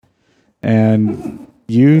And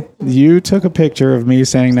you took a picture of me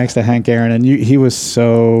standing next to Hank Aaron, and he was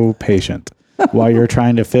so patient while you're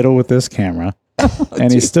trying to fiddle with this camera.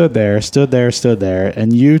 And he stood there,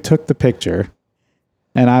 and you took the picture,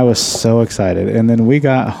 and I was so excited. And then we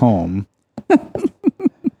got home,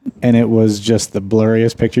 and it was just the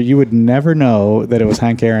blurriest picture. You would never know that it was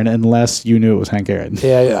Hank Aaron unless you knew it was Hank Aaron.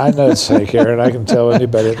 Yeah, I know it's Hank Aaron. I can tell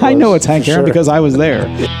anybody. I know it's Hank Aaron because I was there.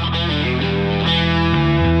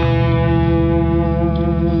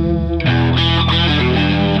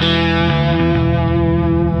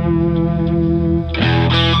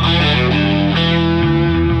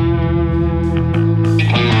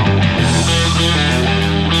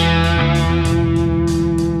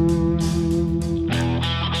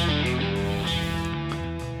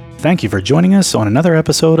 Thank you for joining us on another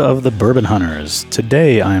episode of The Bourbon Hunters.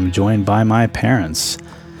 Today I am joined by my parents,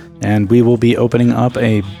 and we will be opening up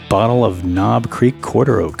a bottle of Knob Creek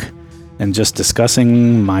Quarter Oak and just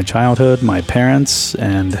discussing my childhood, my parents,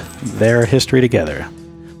 and their history together.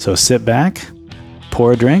 So sit back,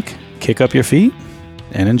 pour a drink, kick up your feet,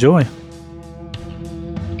 and enjoy.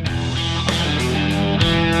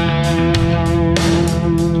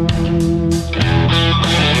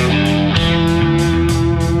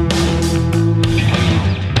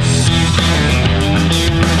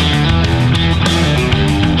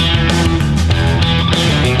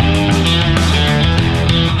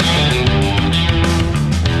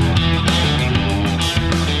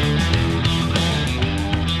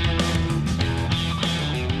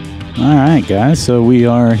 All right, guys, so we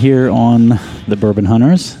are here on The Bourbon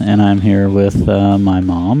Hunters, and I'm here with my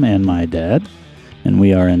mom and my dad, and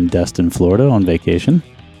we are in Destin, Florida on vacation.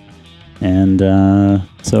 And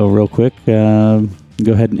so real quick, go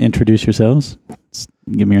ahead and introduce yourselves.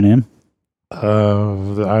 Give me your name.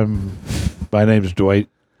 My name's Dwight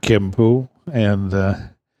Kimpool, and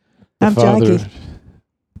I'm father. Jackie.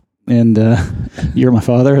 And you're my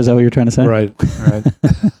father, is that what you're trying to say? Right.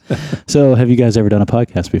 So have you guys ever done a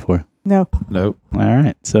podcast before? No. Nope. All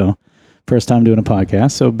right. So first time doing a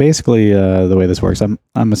podcast. So basically the way this works, I'm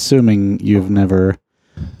assuming you've never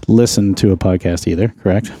listened to a podcast either,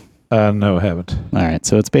 correct? No, I haven't. All right.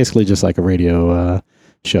 So it's basically just like a radio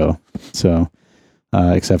show. So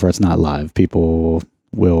except for it's not live. People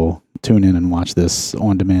will tune in and watch this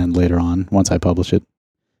on demand later on once I publish it.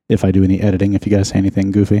 If I do any editing, if you guys say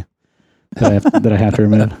anything goofy that I have to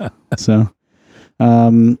remove. So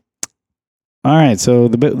all right, so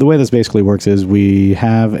the way this basically works is we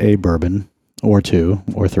have a bourbon, or two,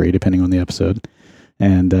 or three, depending on the episode.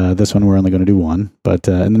 And this one we're only going to do one. But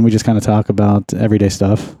and then we just kind of talk about everyday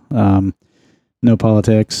stuff. No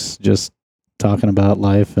politics, just talking about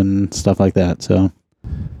life and stuff like that. So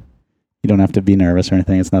you don't have to be nervous or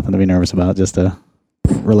anything. It's nothing to be nervous about, just a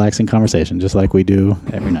relaxing conversation, just like we do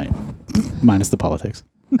every night, minus the politics.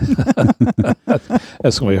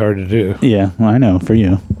 That's going to be hard to do. Yeah, well, I know, for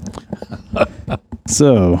you.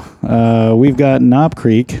 So, we've got Knob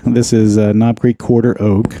Creek. This is Knob Creek Quarter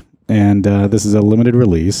Oak, and this is a limited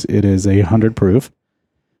release. It is 100 proof,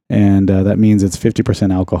 and that means it's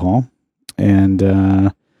 50% alcohol. And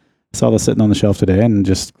I saw this sitting on the shelf today and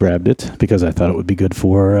just grabbed it because I thought it would be good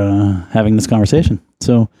for having this conversation.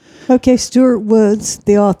 So, Okay, Stuart Woods,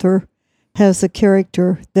 the author, has a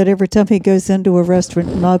character that every time he goes into a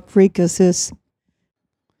restaurant, Knob Creek is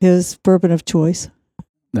his bourbon of choice.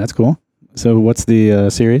 that's cool. So, what's the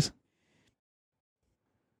series?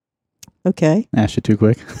 Okay. Asked you too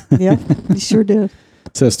quick. Yeah, you sure did.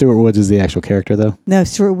 So, Stuart Woods is the actual character, though? No,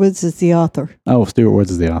 Stuart Woods is the author. Oh, Stuart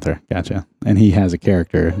Woods is the author. Gotcha. And he has a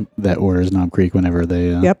character that orders Knob Creek whenever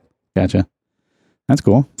they... Yep. Gotcha. That's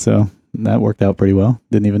cool. So that worked out pretty well.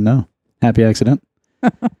 Didn't even know. Happy accident.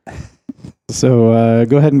 So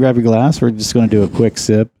go ahead and grab your glass. We're just going to do a quick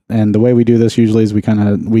sip. And the way we do this usually is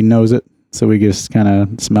we nose it. So we just kind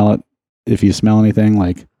of smell it. If you smell anything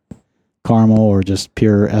like caramel or just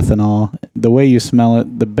pure ethanol, the way you smell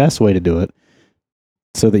it, the best way to do it,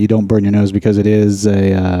 so that you don't burn your nose, because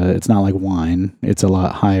it's not like wine. It's a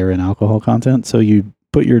lot higher in alcohol content. So you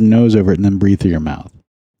put your nose over it and then breathe through your mouth.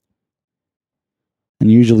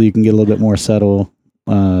 And usually you can get a little bit more subtle,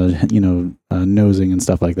 nosing and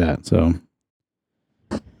stuff like that. So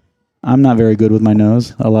I'm not very good with my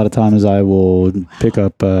nose. A lot of times I will pick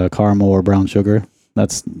up caramel or brown sugar.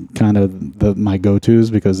 That's kind of my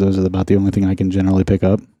go-tos, because those are about the only thing I can generally pick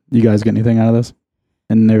up. You guys get anything out of this?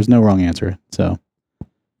 And there's no wrong answer. So,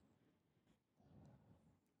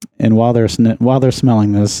 and while they're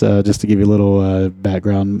smelling this, just to give you a little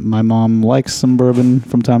background, my mom likes some bourbon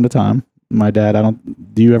from time to time. My dad,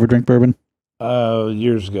 do you ever drink bourbon?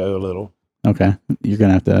 Years ago, a little. Okay. You're going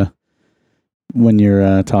to have to When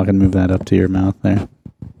you're talking, move that up to your mouth there.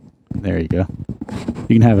 There you go.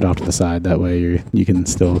 You can have it off to the side. That way you can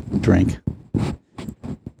still drink.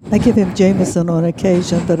 I give him Jameson on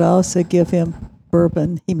occasion, but I also give him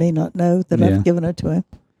bourbon. He may not know that Yeah. I've given it to him.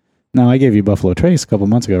 Now, I gave you Buffalo Trace a couple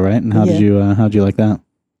months ago, right? And how'd you like that?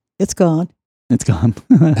 It's gone. It's gone.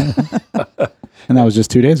 And that was just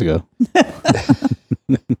 2 days ago.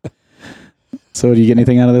 So do you get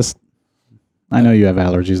anything out of this? I know you have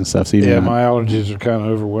allergies and stuff. So you my allergies are kind of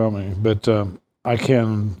overwhelming, but I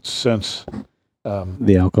can sense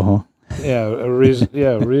the alcohol. a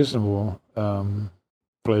reasonable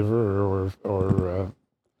flavor or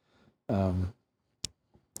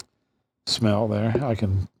smell there. I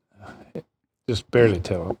can just barely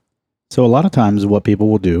tell it. So a lot of times what people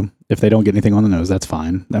will do, if they don't get anything on the nose, that's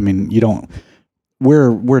fine. I mean,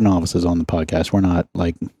 we're novices on the podcast. We're not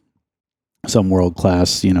like some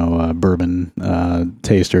world-class, bourbon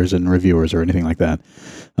tasters and reviewers or anything like that.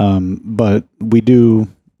 But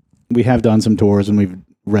we have done some tours and we've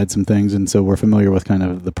read some things. And so we're familiar with kind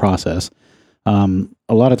of the process. A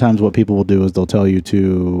lot of times what people will do is they'll tell you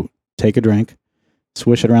to take a drink,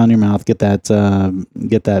 swish it around your mouth, get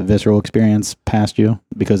that visceral experience past you,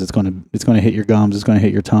 because it's going to hit your gums, it's going to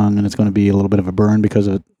hit your tongue, and it's going to be a little bit of a burn because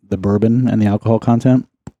of the bourbon and the alcohol content.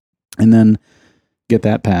 And then get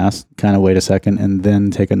that passed, kind of wait a second, and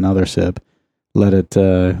then take another sip. Let it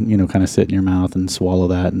kind of sit in your mouth and swallow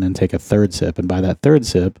that, and then take a third sip. And by that third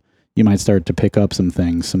sip, you might start to pick up some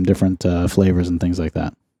things, some different flavors and things like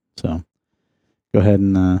that. So go ahead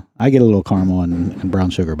and I get a little caramel and brown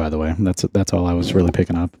sugar, by the way. That's all I was really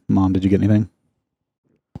picking up. Mom, did you get anything?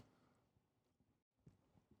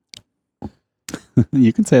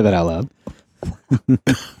 You can say that out loud.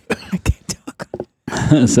 I can't talk.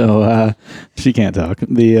 So she can't talk.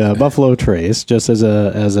 The Buffalo Trace, just as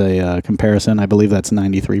a comparison, I believe that's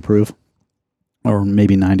 93 proof, or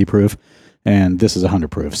maybe 90 proof, and this is 100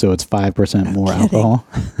 proof. So it's 5% more alcohol.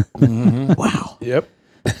 Mm-hmm. Wow. Yep.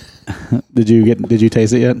 Did you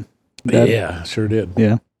taste it yet, Dad? Yeah, sure did.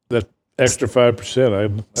 Yeah. That extra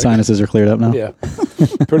 5%. Sinuses are cleared up now. Yeah,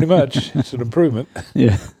 pretty much. It's an improvement.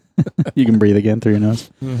 Yeah. You can breathe again through your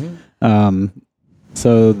nose. Mm-hmm.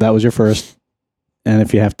 So that was your first. And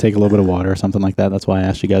if you have to take a little bit of water or something like that, that's why I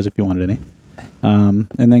asked you guys if you wanted any.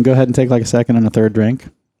 And then go ahead and take like a second and a third drink.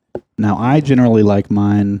 Now, I generally like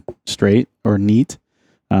mine straight or neat,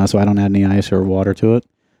 so I don't add any ice or water to it.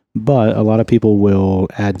 But a lot of people will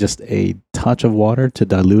add just a touch of water to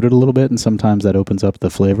dilute it a little bit, and sometimes that opens up the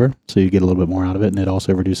flavor, so you get a little bit more out of it, and it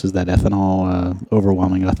also reduces that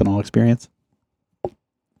overwhelming ethanol experience.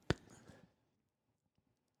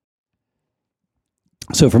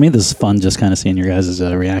 So for me, this is fun, just kind of seeing your guys'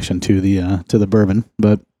 reaction to the bourbon.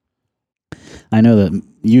 But I know that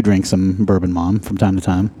you drink some bourbon, Mom, from time to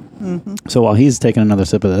time. Mm-hmm. So while he's taking another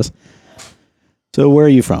sip of this, so where are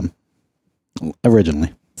you from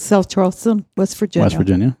originally? South Charleston, West Virginia. West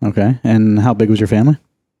Virginia. Okay. And how big was your family?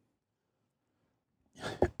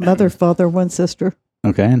 Mother, father, one sister.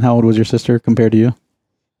 Okay. And how old was your sister compared to you?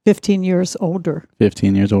 15 years older.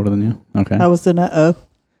 15 years older than you. Okay. I was in a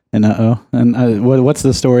And And what's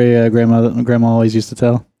the story Grandma always used to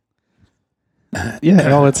tell?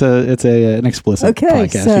 Yeah. Oh, it's an explicit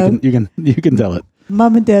podcast. So you can tell it.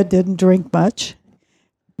 Mom and Dad didn't drink much.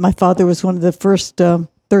 My father was one of the first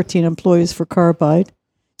 13 employees for Carbide.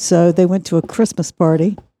 So they went to a Christmas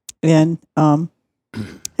party and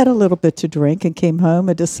had a little bit to drink and came home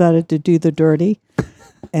and decided to do the dirty.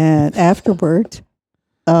 And afterward,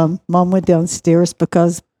 Mom went downstairs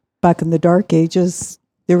because back in the dark ages,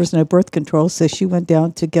 there was no birth control. So she went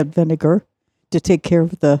down to get vinegar to take care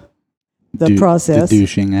of the process. The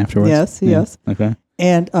douching afterwards? Yes, Yeah. yes. Okay.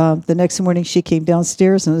 And the next morning she came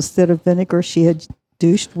downstairs and instead of vinegar, she had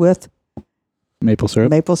douched with Maple syrup?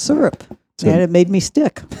 maple syrup. So- And it made me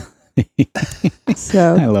stick.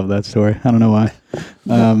 So I love that story. I don't know why.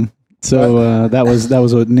 So that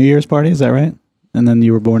was a New Year's party, is that right? And then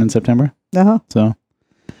you were born in September. uh-huh. So,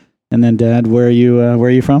 and then Dad, where are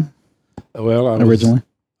you from Well, originally?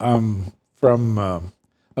 I'm from.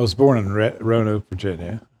 I was born in Roanoke,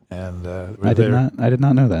 Virginia, and I did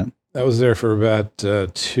not know that. I was there for about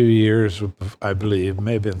 2 years, I believe,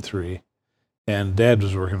 maybe 3. And Dad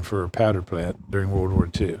was working for a powder plant during World War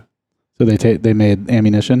II. So they made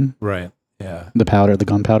ammunition, Right. Yeah. the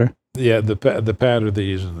gunpowder. Yeah. The powder they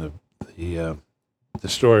use in the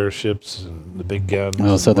destroyer ships and the big guns.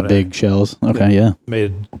 Oh, so and the whatever. big shells. Okay, yeah.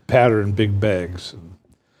 Made powder in big bags. And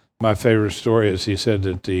my favorite story is he said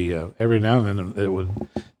that every now and then it would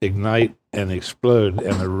ignite and explode,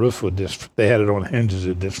 and the roof would they had it on hinges,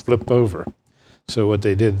 it just flip over. So what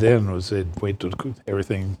they did then was they'd wait till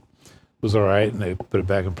everything was all right, and they put it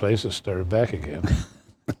back in place and started back again.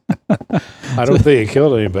 I don't think it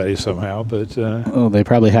killed anybody somehow, but Oh, they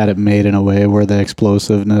probably had it made in a way where the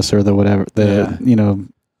explosiveness or the whatever,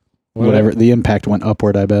 whatever, the impact went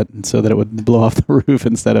upward, I bet, so that it would blow off the roof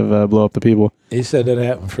instead of blow up the people. He said that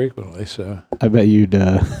happened frequently, so I bet you'd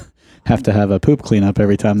have to have a poop cleanup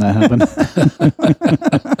every time that happened.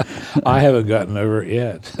 I haven't gotten over it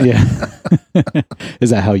yet. Yeah.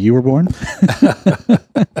 Is that how you were born?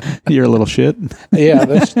 You're a little shit. Yeah,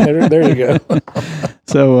 there you go.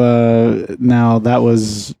 So now that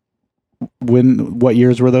was what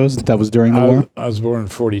years were those? That was during the war? I was born in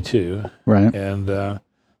 42. Right. And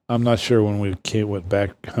I'm not sure when we went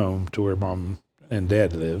back home to where Mom and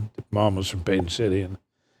Dad lived. Mom was from Payton City, and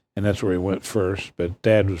that's where he went first. But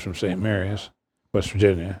Dad was from St. Mary's, West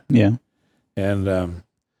Virginia. Yeah. And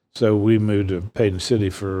so we moved to Payton City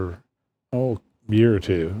for a year or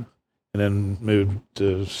two, and then moved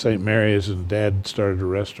to St. Mary's, and Dad started a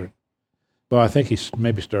restaurant. Well, I think he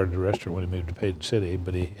maybe started a restaurant when he moved to Payton City,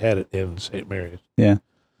 but he had it in St. Mary's. Yeah.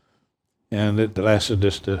 And it lasted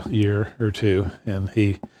just a year or two, and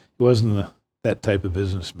he wasn't that type of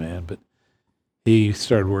businessman, but he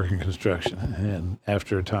started working construction, and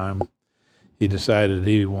after a time, he decided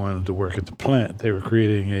he wanted to work at the plant. They were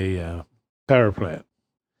creating a power plant,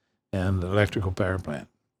 and electrical power plant,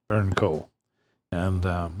 burning coal. And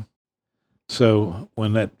so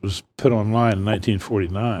when that was put online in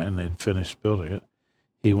 1949, they'd finished building it,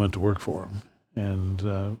 he went to work for him.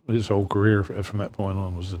 And his whole career from that point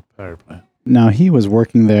on was at the power plant. Now, he was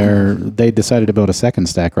working there. They decided to build a second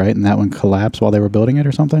stack, right? And that one collapsed while they were building it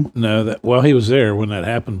or something? No, he was there when that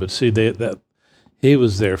happened. But see, he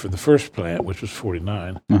was there for the first plant, which was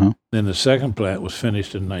 49. Uh-huh. Then the second plant was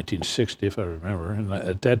finished in 1960, if I remember. And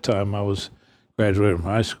at that time, I was graduated from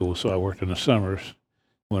high school, so I worked in the summers,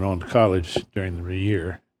 went on to college during the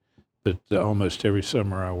year. But almost every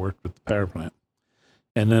summer, I worked with the power plant.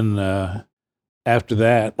 And then after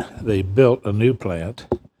that, they built a new plant.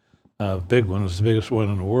 Big one. It was the biggest one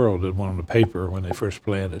in the world. It went on the paper when they first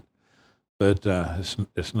planted. But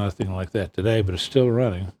it's nothing like that today, but it's still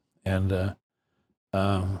running. And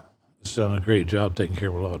it's done a great job taking care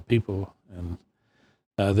of a lot of people. And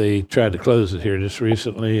they tried to close it here just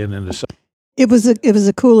recently, and then decided. It was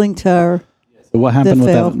a cooling tower. So what happened with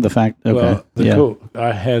failed. that? The fact? Okay. Well,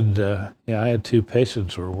 I had two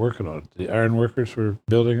patients who were working on it. The iron workers were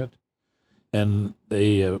building it, and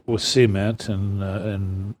they with cement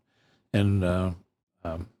and rebar.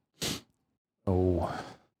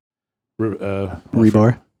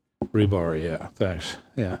 Rebar, yeah. Thanks.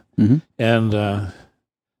 Yeah. Mm-hmm. And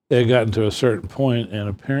they had gotten to a certain point, and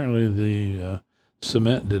apparently the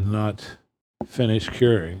cement did not finish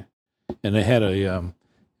curing. And they had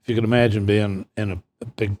if you can imagine being in a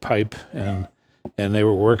big pipe, and they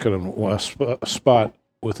were working on a spot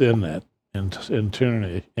within that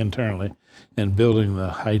internally, and building the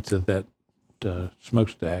height of that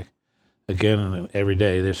smokestack. Again, and every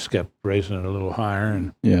day they just kept raising it a little higher,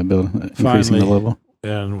 and increasing the level.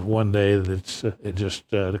 And one day it just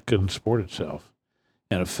couldn't support itself,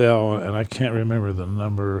 and it fell. And I can't remember the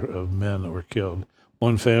number of men that were killed.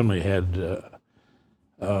 One family had,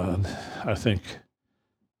 I think,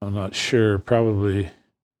 I'm not sure, probably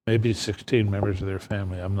maybe 16 members of their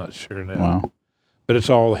family. I'm not sure now. Wow. But it's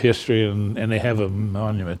all history, and they have a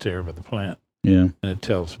monument there by the plant. Yeah. And it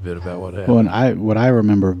tells a bit about what happened. Well, and what I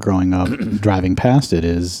remember growing up driving past it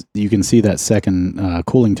is you can see that second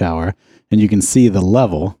cooling tower, and you can see the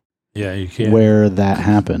level. Yeah, you can. Where that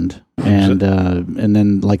happened, and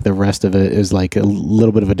then like the rest of it is like a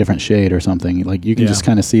little bit of a different shade or something. Like you can just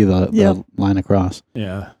kind of see the line across.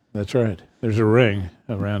 Yeah, that's right. There's a ring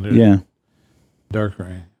around it. Yeah, dark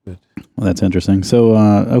ring. But well, that's interesting. So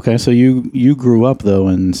okay, so you grew up though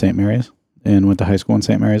in St. Mary's and went to high school in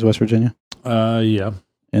St. Mary's, West Virginia. Yeah.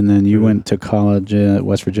 And then you went to college at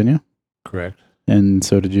West Virginia? Correct. And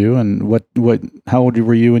so did you. And how old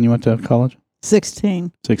were you when you went to college?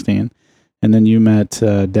 16. 16. And then you met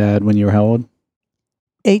Dad when you were how old?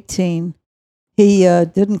 18. He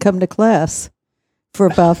didn't come to class for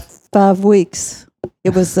about 5 weeks.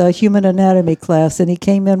 It was a human anatomy class, and he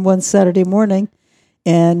came in one Saturday morning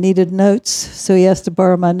and needed notes, so he asked to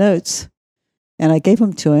borrow my notes. And I gave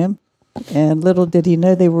them to him. And little did he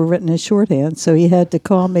know they were written in shorthand, so he had to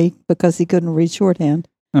call me because he couldn't read shorthand.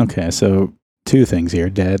 Okay, so 2 things here,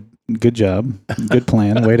 Dad. Good job, good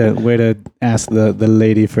plan. Way to ask the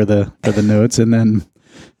lady for the notes, and then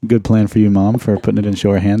good plan for you, Mom, for putting it in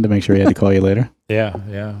shorthand to make sure he had to call you later.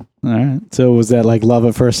 Yeah. All right. So was that like love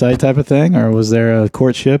at first sight type of thing, or was there a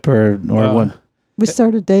courtship, or what? We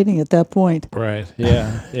started dating at that point. Right.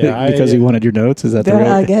 Yeah. Yeah. Because you wanted your notes? Is that the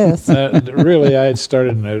I right? guess. Really, I had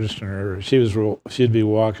started noticing her. She'd be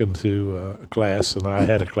walking to a class, and I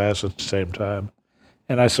had a class at the same time.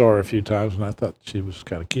 And I saw her a few times, and I thought she was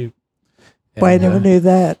kind of cute. Why I never knew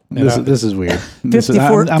that. This is weird.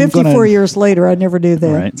 54 years later, I never knew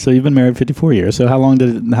that. Right. So you've been married 54 years. So how long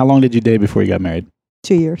did you date before you got married?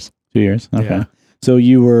 2 years. 2 years. Okay. Yeah. So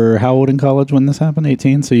you were how old in college when this happened?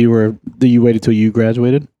 18. So you waited till you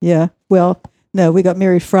graduated? Yeah. Well, no, we got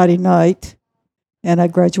married Friday night, and I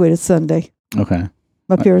graduated Sunday. Okay.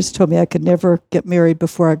 My parents told me I could never get married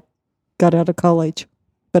before I got out of college,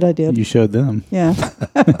 but I did. You showed them. Yeah.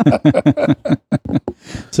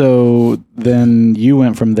 So then you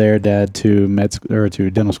went from there, Dad, to to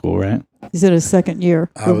dental school, right? He's in his second year.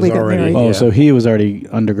 I when was we got already- married. Oh, Yeah. so he was already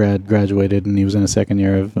graduated, and he was in his second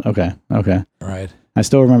year of. Okay. Right. I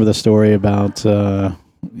still remember the story about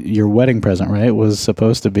your wedding present. Right, was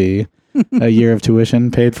supposed to be a year of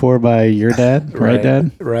tuition paid for by your dad, right,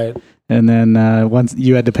 Dad? Right. And then once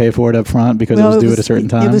you had to pay for it up front because it was due at a certain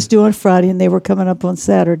time. It was due on Friday, and they were coming up on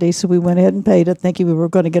Saturday, so we went ahead and paid it, thinking we were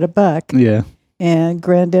going to get it back. Yeah. And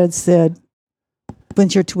Granddad said,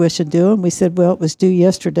 "When's your tuition due?" And we said, "Well, it was due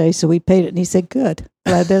yesterday," so we paid it. And he said, "Good,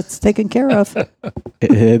 glad that's taken care of."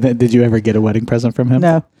 Did you ever get a wedding present from him?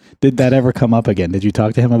 No. Did that ever come up again? Did you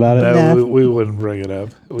talk to him about it? No, No. we wouldn't bring it up.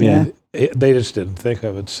 Yeah. They just didn't think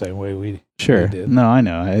of it the same way we Sure. did. No, I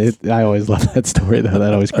know. I always love that story, though.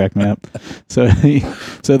 That always cracked me up. So,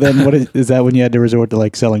 so then, what is that when you had to resort to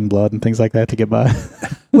like selling blood and things like that to get by?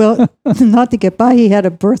 Well, not to get by, he had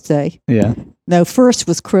a birthday. Yeah. No, first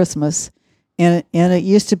was Christmas, and it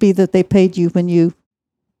used to be that they paid you when you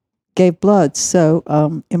gave blood.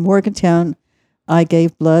 So in Morgantown, I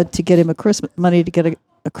gave blood to get him money to get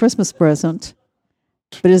a Christmas present.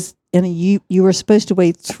 But you were supposed to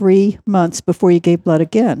wait 3 months before you gave blood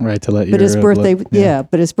again. Right, to let you. But his birthday,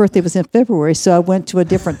 but his birthday was in February, so I went to a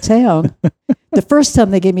different town. The first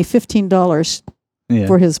time they gave me $15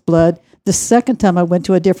 for his blood. The second time I went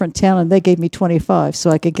to a different town and they gave me $25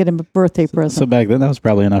 so I could get him a birthday present. So back then, that was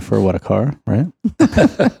probably enough for a car, right?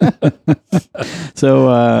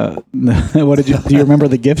 So, do you remember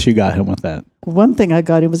the gifts you got him with that? One thing I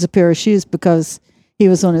got him was a pair of shoes because he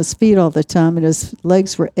was on his feet all the time and his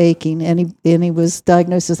legs were aching, and he was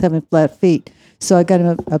diagnosed as having flat feet. So I got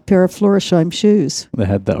him a pair of Florisheim shoes That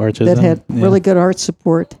had the arches. that in had them? really good arch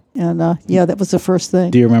support. And that was the first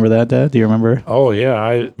thing. Do you remember that, Dad? Do you remember? Oh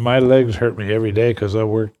yeah, my legs hurt me every day because I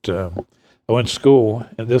worked. I went to school,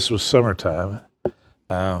 and this was summertime.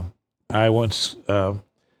 I went to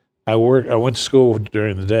school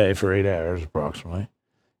during the day for 8 hours approximately,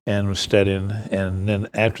 and was studying. And then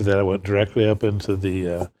after that, I went directly up into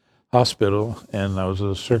the hospital, and I was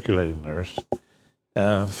a circulating nurse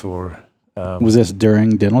for. Was this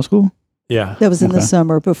during dental school? Yeah. That was in the Okay.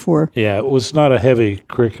 summer before. Yeah, it was not a heavy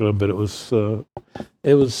curriculum, but it was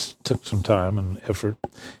took some time and effort.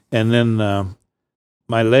 And then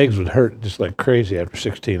my legs would hurt just like crazy after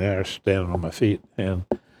 16 hours standing on my feet. And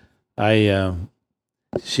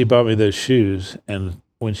she bought me those shoes, and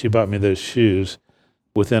when she bought me those shoes,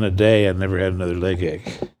 within a day I never had another leg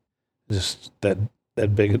ache. Just that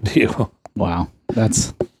big a deal. Wow,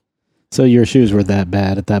 so your shoes were that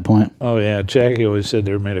bad at that point. Oh yeah, Jackie always said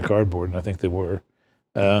they were made of cardboard, and I think they were.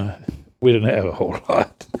 We didn't have a whole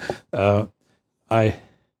lot.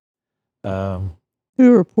 We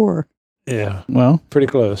were poor. Yeah, Well, pretty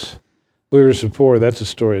close. We were so poor. That's a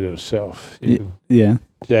story to itself. yeah.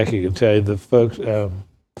 Jackie can tell you the folks.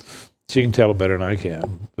 She can tell it better than I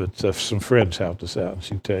can. But some friends helped us out, and she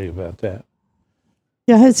can tell you about that.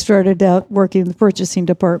 Yeah, I had started out working in the purchasing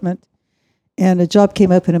department, and a job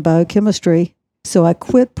came up in biochemistry. So I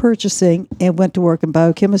quit purchasing and went to work in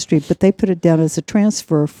biochemistry, but they put it down as a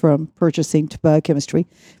transfer from purchasing to biochemistry.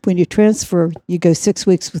 When you transfer, you go 6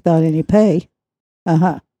 weeks without any pay.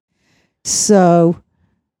 So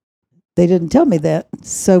they didn't tell me that.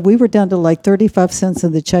 So we were down to like 35 cents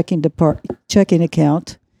in the checking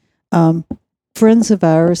account. Friends of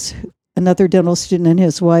ours, another dental student and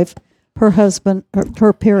his wife, her husband,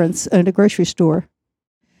 her parents owned a grocery store.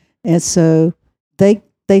 And so they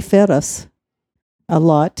fed us a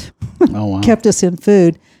lot, Oh wow. kept us in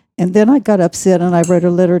food. And then I got upset and I wrote a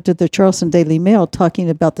letter to the Charleston Daily Mail talking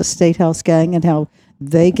about the State House gang and how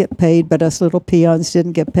they get paid, but us little peons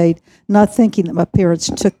didn't get paid, not thinking that my parents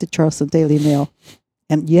took the Charleston Daily Mail.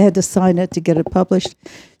 And you had to sign it to get it published.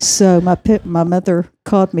 So my mother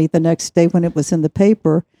called me the next day when it was in the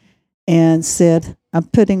paper and said, "I'm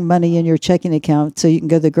putting money in your checking account so you can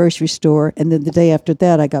go to the grocery store." And then the day after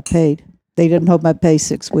that, I got paid. They didn't hold my pay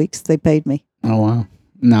 6 weeks. They paid me. Oh wow.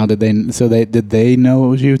 Now, did they know it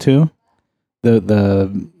was you too?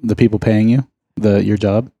 The people paying you, your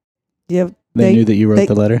job? Yeah. They knew that you wrote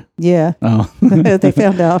the letter? Yeah. Oh. They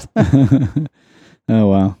found out. Oh,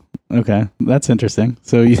 wow. Okay. That's interesting.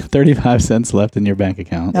 So you 35 cents left in your bank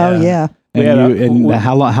account. Oh, yeah. And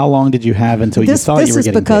how long did you have until you thought you were getting paid? This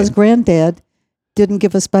is because Granddad didn't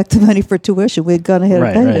give us back the money for tuition. We'd gone ahead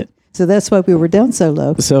and paid it. So that's why we were down so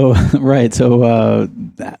low. So, right. So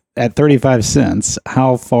at 35 cents,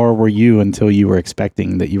 how far were you until you were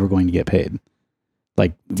expecting that you were going to get paid?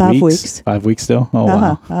 Like 5 weeks. 5 weeks still? Oh,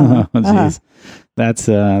 wow. Oh, jeez. That's,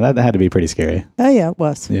 that had to be pretty scary. Oh, yeah, it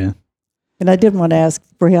was. Yeah. And I didn't want to ask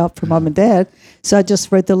for help from Mom and Dad. So I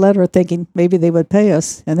just read the letter thinking maybe they would pay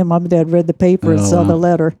us. And then Mom and Dad read the paper and saw the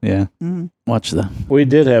letter. Yeah. Watch the. We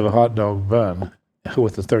did have a hot dog bun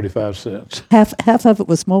with the 35 cents. Half of it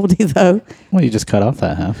was moldy, though. Well, you just cut off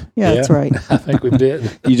that half. Yeah, that's right. I think we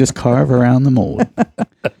did. You just carve around the mold.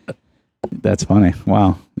 That's funny.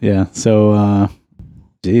 Wow. Yeah. So,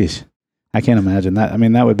 geez, I can't imagine that. I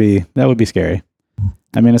mean, that would be scary.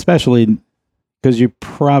 I mean, especially because you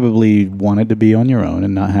probably wanted to be on your own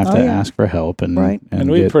and not have to ask for help. And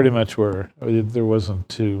we pretty much were. There wasn't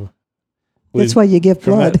too. That's why you give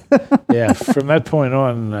blood. From that point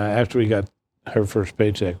on, after we got her first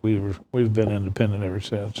paycheck, we've been independent ever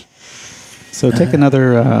since. So take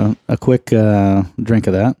another a quick drink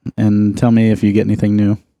of that and tell me if you get anything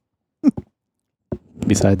new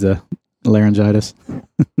besides laryngitis.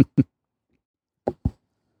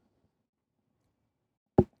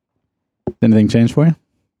 Anything changed for you?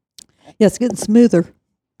 Yeah, it's getting smoother.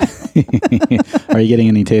 Are you getting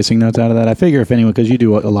any tasting notes out of that? I figure if anyone, because you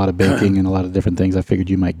do a lot of baking and a lot of different things, I figured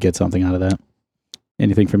you might get something out of that.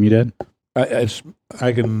 Anything from you, Dad?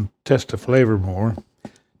 I can test the flavor more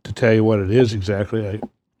to tell you what it is exactly.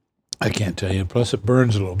 I can't tell you. Plus, it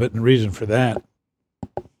burns a little bit, and the reason for that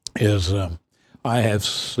is I have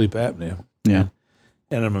sleep apnea. Yeah,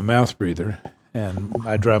 and I'm a mouth breather, and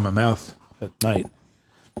I dry my mouth at night.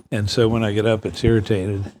 And so when I get up, it's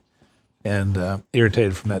irritated, and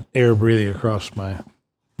irritated from that air breathing across my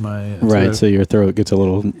right. Throat. So your throat gets a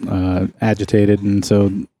little agitated, and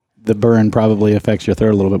so the burn probably affects your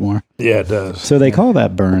throat a little bit more. Yeah, it does. So they call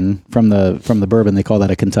that burn from the bourbon. They call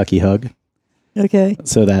that a Kentucky hug. Okay.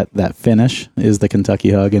 So that finish is the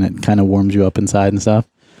Kentucky hug, and it kind of warms you up inside and stuff,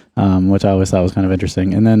 which I always thought was kind of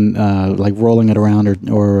interesting. And then like rolling it around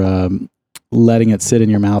or letting it sit in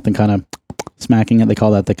your mouth and kind of smacking it, they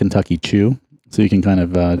call that the Kentucky chew. So you can kind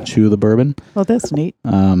of chew the bourbon. Oh, that's neat.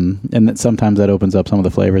 And that sometimes that opens up some of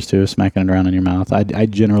the flavors too, smacking it around in your mouth. I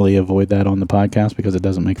generally avoid that on the podcast because it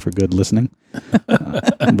doesn't make for good listening.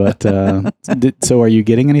 But so are you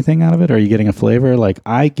getting anything out of it? Are you getting a flavor? Like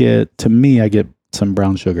I get some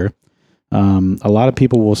brown sugar. A lot of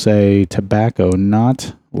people will say tobacco,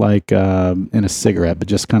 not like in a cigarette, but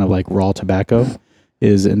just kind of like raw tobacco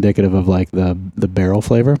is indicative of like the barrel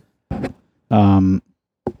flavor.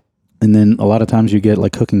 And then a lot of times you get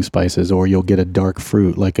like cooking spices, or you'll get a dark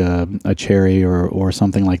fruit like a cherry or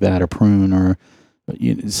something like that, or prune, or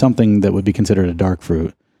something that would be considered a dark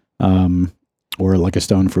fruit, or like a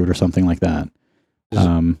stone fruit or something like that.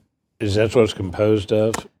 Is that what it's composed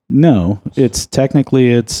of? No, it's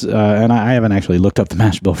technically and I haven't actually looked up the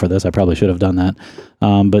mash bill for this. I probably should have done that.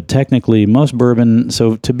 But technically most bourbon,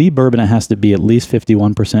 so to be bourbon, it has to be at least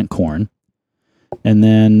 51% corn. And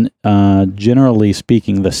then, generally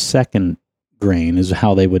speaking, the second grain is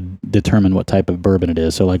how they would determine what type of bourbon it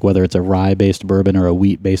is. So, like whether it's a rye-based bourbon or a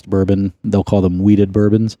wheat-based bourbon, they'll call them wheated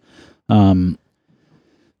bourbons.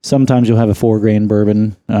 Sometimes you'll have a 4-grain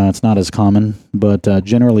bourbon. It's not as common, but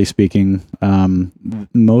generally speaking,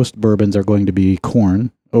 most bourbons are going to be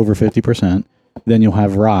corn, over 50%. Then you'll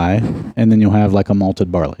have rye, and then you'll have like a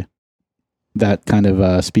malted barley. That kind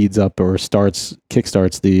of speeds up or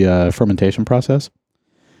kickstarts the fermentation process.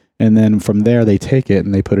 And then from there, they take it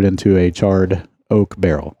and they put it into a charred oak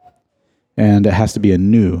barrel. And it has to be a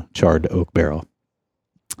new charred oak barrel.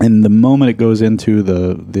 And the moment it goes into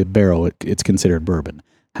the barrel, it's considered bourbon.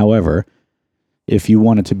 However, if you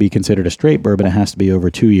want it to be considered a straight bourbon, it has to be over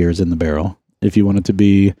 2 years in the barrel. If you want it to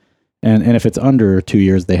be, and if it's under 2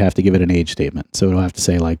 years, they have to give it an age statement. So it'll have to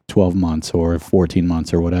say like 12 months or 14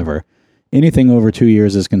 months or whatever. Anything over 2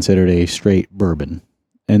 years is considered a straight bourbon.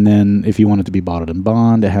 And then if you want it to be bottled in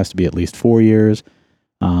bond, it has to be at least 4 years.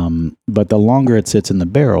 But the longer it sits in the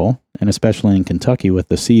barrel, and especially in Kentucky with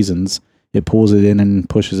the seasons, it pulls it in and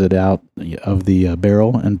pushes it out of the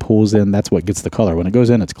barrel and pulls in. That's what gets the color. When it goes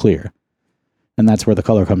in, it's clear. And that's where the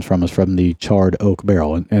color comes from, is from the charred oak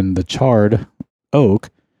barrel. And the charred oak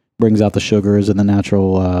brings out the sugars and the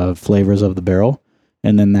natural flavors of the barrel.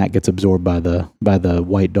 and then that gets absorbed by the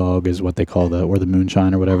white dog, is what they call or the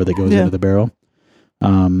moonshine or whatever that goes Yeah. into the barrel.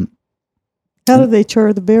 How do they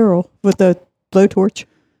char the barrel? With a blowtorch?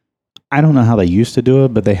 I don't know how they used to do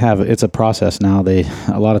it, but it's a process now.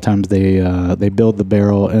 A lot of times they build the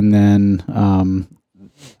barrel, and then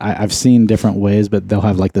I've seen different ways, but they'll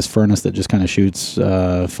have like this furnace that just kind of shoots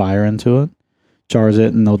fire into it, chars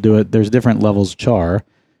it, and they'll do it. There's different levels of char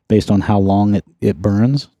based on how long it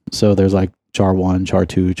burns. So there's like char 1, char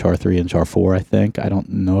 2, char 3, and char 4, I think. I don't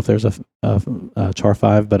know if there's a char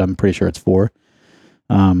 5, but I'm pretty sure it's 4.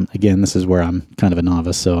 Again, this is where I'm kind of a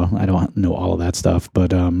novice, so I don't know all of that stuff. But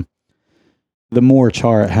the more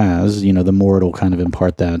char it has, the more it'll kind of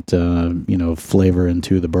impart that, flavor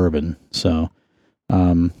into the bourbon. So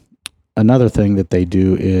another thing that they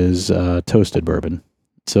do is toasted bourbon.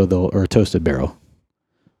 So or toasted barrel.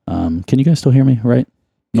 Can you guys still hear me, right?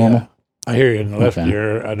 Normal? Yeah. I hear you in the left Okay.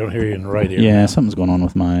 ear. I don't hear you in the right ear. Yeah, something's going on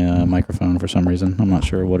with my microphone for some reason. I'm not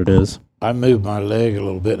sure what it is. I moved my leg a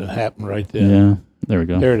little bit and it happened right then. Yeah, there we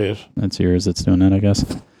go. There it is. That's yours that's doing that, I guess.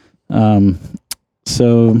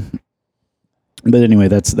 But anyway,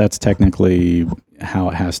 that's technically how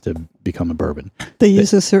it has to become a bourbon. They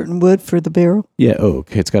use a certain wood for the barrel? Yeah,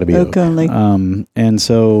 oak. It's got to be Oak only. And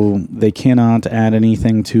so they cannot add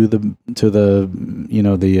anything to the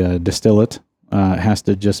distillate. It has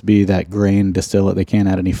to just be that grain distillate. They can't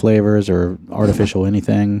add any flavors or artificial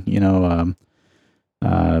anything.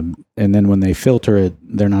 And then when they filter it,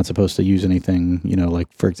 they're not supposed to use anything. Like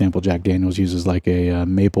for example, Jack Daniel's uses like a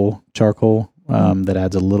maple charcoal that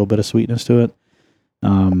adds a little bit of sweetness to it.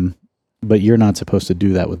 But you're not supposed to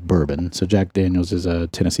do that with bourbon. So Jack Daniel's is a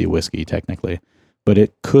Tennessee whiskey technically, but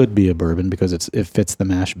it could be a bourbon because it fits the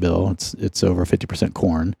mash bill. It's over 50%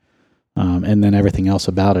 corn. And then everything else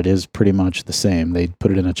about it is pretty much the same. They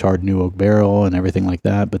put it in a charred new oak barrel and everything like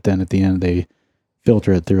that. But then at the end, they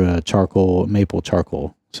filter it through a maple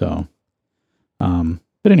charcoal. So,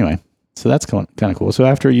 but anyway, so that's kind of cool. So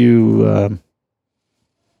after you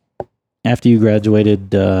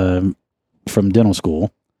graduated from dental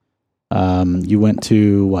school, you went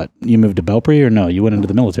to what? You moved to Belpre, or no? You went into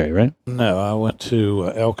the military, right? No, I went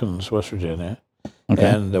to Elkins, West Virginia. Okay.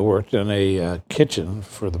 And worked in a kitchen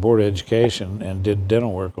for the Board of Education and did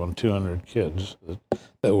dental work on 200 kids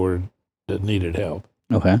that needed help.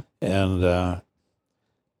 Okay. And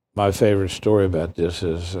my favorite story about this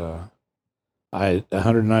is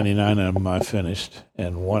 199 of them I finished,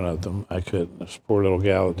 and one of them I couldn't. This poor little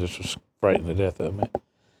gal that just was frightened to death of me.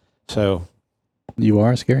 So you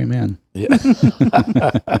are a scary man. yeah.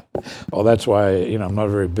 Well, that's why I'm not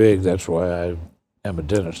very big. That's why I am a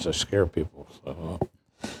dentist. I scare people. So,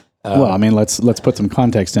 well, I mean, let's put some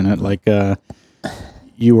context in it. Like,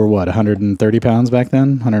 you were what, 130 pounds back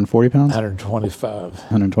then? 140 pounds? 125.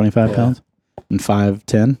 125 pounds? And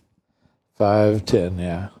 5'10"? 5'10",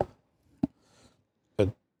 yeah.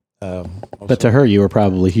 But to her, you were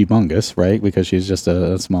probably humongous, right? Because she's just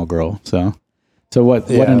a small girl. So what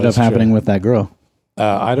ended up happening with that girl?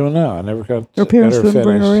 I don't know. I never got Her parents got her wouldn't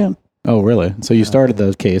bring her finished. in. Oh, really? So you started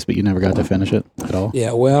the case, but you never got to finish it at all?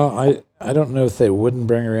 Yeah, well, I don't know if they wouldn't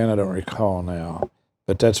bring her in. I don't recall now,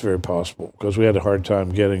 but that's very possible because we had a hard time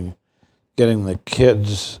getting the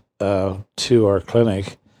kids to our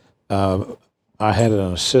clinic. I had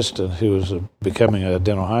an assistant who was becoming a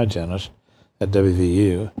dental hygienist at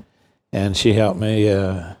WVU, and she helped me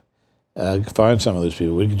find some of those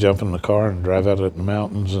people. We could jump in the car and drive out in the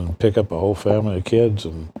mountains and pick up a whole family of kids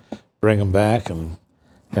and bring them back and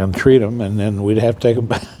treat them, and then we'd have to take them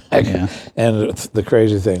back. Yeah. And the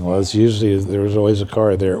crazy thing was, usually there was always a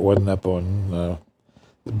car there. It wasn't up on the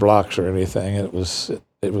blocks or anything. It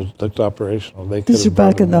looked operational. These are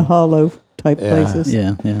back in the hollow type places.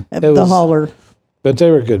 Yeah, yeah. The holler. But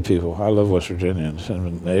they were good people. I love West Virginians,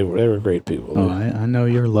 and they were great people. Oh, I know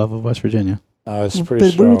your love of West Virginia. It's pretty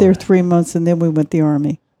But strong. we were there 3 months, and then we went the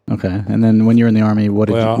Army. Okay. And then when you were in the Army,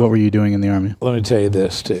 what were you doing in the Army? Let me tell you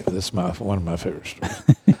this, too. This is one of my favorite stories.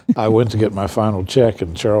 I went to get my final check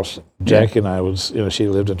in Charleston. Jackie and I she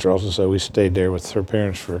lived in Charleston, so we stayed there with her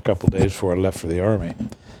parents for a couple of days before I left for the Army.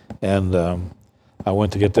 And I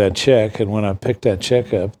went to get that check, and when I picked that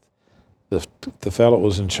check up, the fellow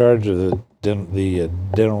was in charge of the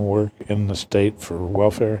dental work in the state for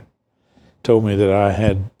welfare told me that I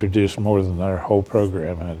had produced more than our whole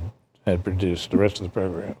program had produced, the rest of the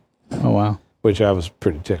program. Oh, wow. Which I was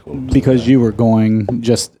pretty tickled. Because you were going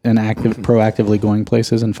just proactively going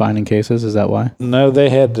places and finding cases, is that why? No, they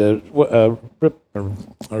had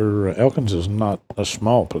Elkins is not a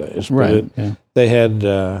small place, Right. But they had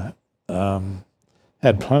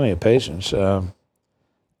plenty of patients.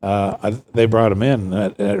 they brought them in,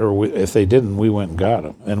 if they didn't, we went and got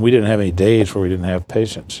them. And we didn't have any days where we didn't have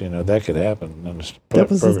patients. That could happen. That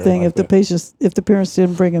was the thing. If the parents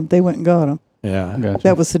didn't bring them, they went and got them. Yeah, Gotcha.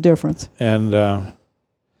 That was the difference. and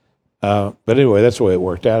but anyway, that's the way it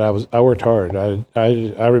worked out. I worked hard.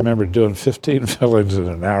 I remember doing 15 fillings in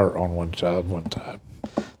an hour on one child one time.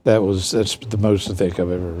 That's the most I think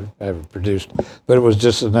I've ever produced. But it was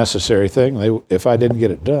just a necessary thing. If I didn't get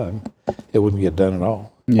it done, it wouldn't get done at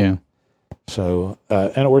all. Yeah. So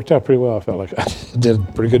and it worked out pretty well. I felt like I did a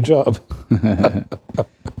pretty good job.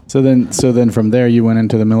 So then from there you went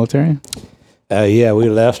into the military? Yeah, we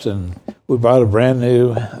left and we bought a brand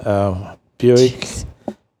new Buick.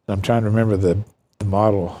 I'm trying to remember the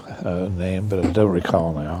model name, but I don't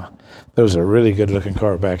recall now. It was a really good looking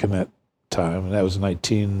car back in that time, and that was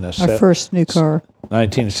Our first new car.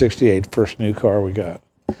 1968, first new car we got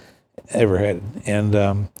ever had.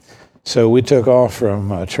 And so we took off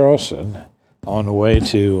from Charleston on the way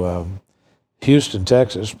to Houston,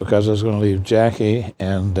 Texas, because I was going to leave Jackie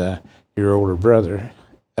and your older brother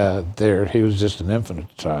there. He was just an infant at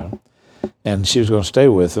the time. And she was going to stay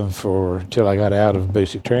with him till I got out of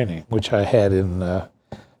basic training, which I had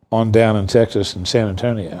on down in Texas in San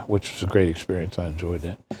Antonio, which was a great experience. I enjoyed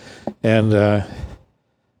it. And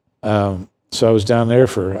so I was down there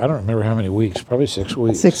for, I don't remember how many weeks, probably 6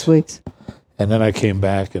 weeks. 6 weeks. And then I came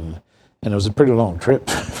back, and it was a pretty long trip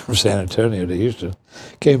from San Antonio to Houston.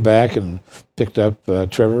 Came back and picked up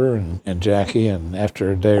Trevor and Jackie, and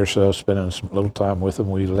after a day or so spending some little time with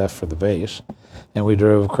them, we left for the base. And we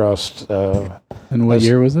drove across. And what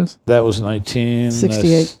year was this? That was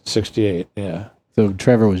 1968. 68, yeah. So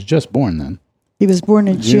Trevor was just born then? He was born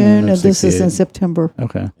in June, and this is in September.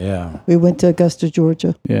 Okay. Yeah. We went to Augusta,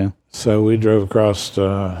 Georgia. Yeah. So we drove across,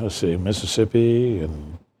 Mississippi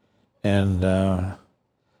and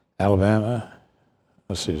Alabama.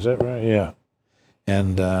 Let's see, is that right? Yeah.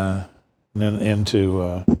 And then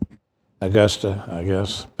into Augusta, I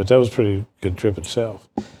guess. But that was a pretty good trip itself.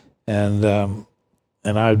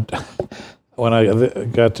 And I, when I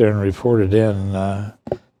got there and reported in,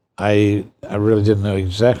 I really didn't know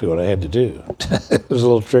exactly what I had to do. It was a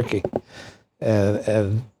little tricky,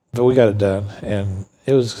 but we got it done, and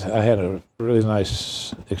I had a really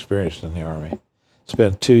nice experience in the Army.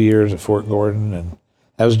 Spent 2 years at Fort Gordon, and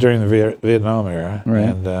that was during the Vietnam era. Right.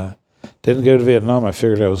 And didn't go to Vietnam. I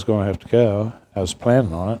figured I was going to have to go. I was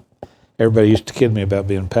planning on it. Everybody used to kid me about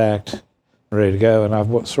being packed, ready to go, and I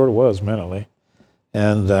sort of was mentally.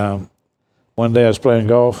 And one day I was playing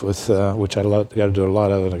golf with, which I got to do a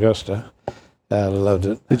lot of in Augusta. I loved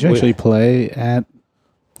it. Did you actually play at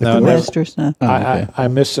the Masters? No. okay. I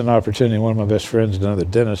missed an opportunity. One of my best friends, another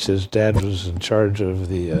dentist, his dad was in charge of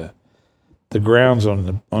the grounds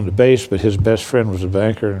on the base, but his best friend was a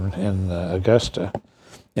banker in Augusta,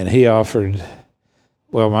 and he offered.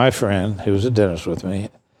 Well, my friend, who was a dentist with me,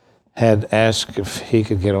 had asked if he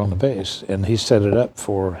could get on the base, and he set it up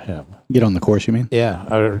for him. Get on the course, you mean? Yeah,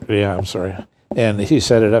 I'm sorry. And he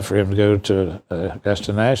set it up for him to go to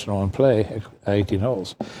Augusta National and play 18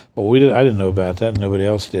 holes. Well, I didn't know about that. Nobody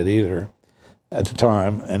else did either at the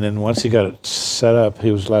time. And then once he got it set up,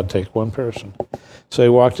 he was allowed to take one person. So he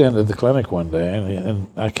walked into the clinic one day, and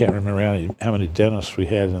I can't remember how many dentists we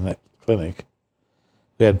had in that clinic.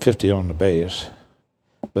 We had 50 on the base,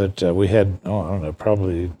 but we had, I don't know,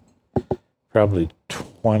 probably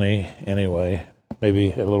 20 anyway,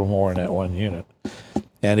 maybe a little more in that one unit.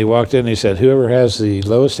 And he walked in and he said, whoever has the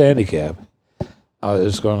lowest handicap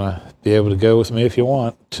is going to be able to go with me if you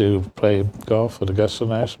want to play golf at Augusta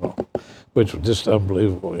National, which was just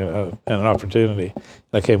unbelievable, and an opportunity.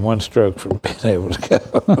 I came one stroke from being able to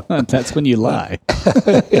go. That's when you lie.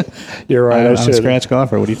 You're right. I'm a scratch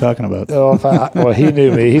golfer. What are you talking about? Well, he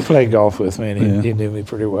knew me. He played golf with me, and he knew me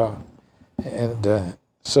pretty well. And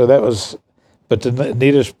so that was, but the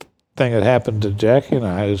neatest thing that happened to Jackie and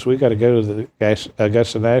I is we got to go to the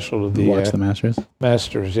Augusta National to watch the Masters.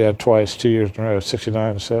 Masters, twice, 2 years in a row,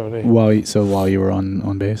 69 and 70. While you were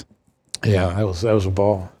on base. Yeah, that was a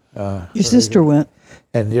ball. Your sister went.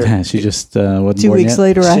 And she just wasn't 2 born weeks yet?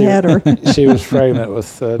 later, I had her. She was pregnant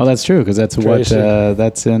with. Oh, that's true because that's Tracy.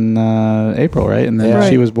 that's in April, right? And then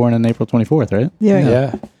she was born on April 24th, right?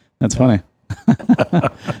 Yeah. That's funny.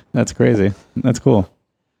 That's crazy. That's cool.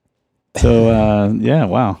 So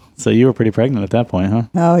wow. So you were pretty pregnant at that point, huh?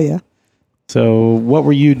 Oh yeah. So what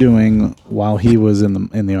were you doing while he was in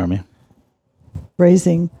the Army?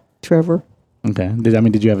 Raising Trevor. Okay.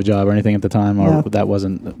 Did you have a job or anything at the time, or No. that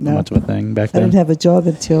wasn't No. much of a thing back I then? didn't have a job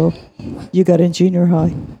until you got in junior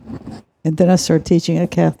high, and then I started teaching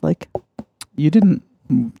at Catholic. You didn't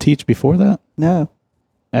teach before that? No,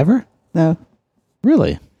 Ever? no.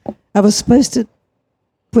 Really? I was supposed to,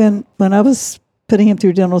 when I was putting him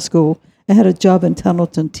through dental school, I had a job in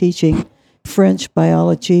Tunnelton teaching French,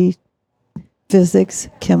 biology, physics,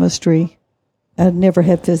 chemistry. I'd never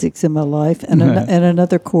had physics in my life, and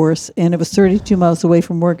another course, and it was 32 miles away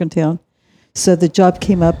from Morgantown. So the job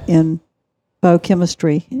came up in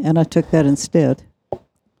biochemistry, and I took that instead.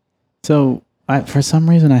 So for some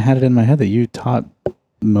reason, I had it in my head that you taught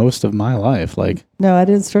most of my life. Like, No, I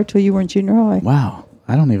didn't start till you were in junior high. wow,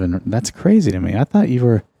 that's crazy to me. I thought you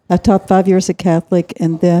were. I taught 5 years at Catholic,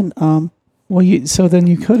 and then So then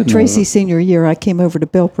you could have. Tracy's senior year, I came over to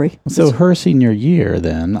Belpre. So her senior year,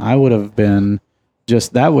 then I would have been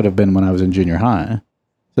that would have been when I was in junior high.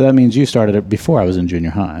 So that means you started it before I was in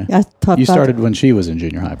junior high. I taught You started when she was in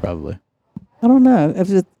junior high, probably. I don't know.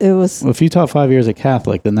 It was Well, if you taught 5 years at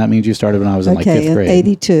Catholic, then that means you started when I was in like okay, fifth grade. in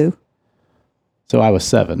 82, So I was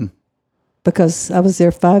 7. because I was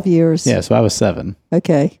there 5 years. Yeah, so I was 7.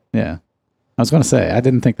 Okay. Yeah. I was going to say, I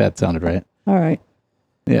didn't think that sounded right. All right.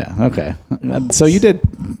 Yeah, okay. So you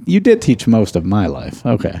did teach most of my life.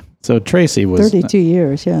 Okay. So Tracy was 32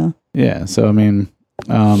 years, yeah. Yeah, so I mean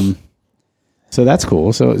so that's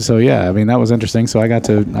cool. So yeah, I mean that was interesting. So I got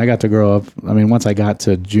to grow up. I mean, once I got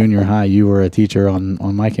to junior high, you were a teacher on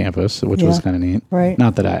my campus, which was Yeah. kind of neat. Right.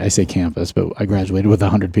 Not that I say campus, but I graduated with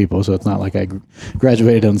 100 people, so it's not like I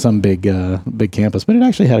graduated on some big campus, but it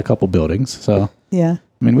actually had a couple buildings. So Yeah.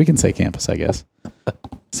 I mean, we can say campus, I guess.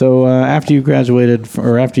 So after you graduated,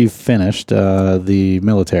 or after you finished the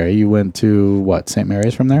military, you went to what, St.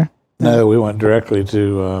 Mary's from there? No, we went directly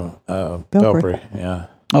to Belpre. Yeah.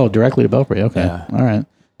 Oh, directly to Belpre. Okay, Yeah. all right.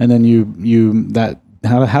 And then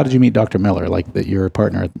how did you meet Dr. Miller? Like that, your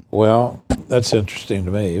partner? Well, that's interesting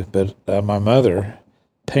to me. But my mother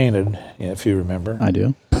painted, if you remember, I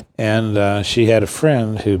do. and she had a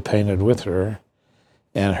friend who painted with her,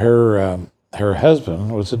 and her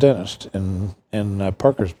husband was a dentist in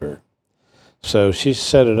Parkersburg. So she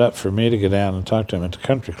set it up for me to go down and talk to him at the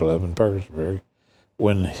country club in Parkersburg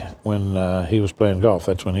when he was playing golf.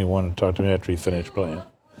 That's when he wanted to talk to me after he finished playing.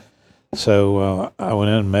 So I went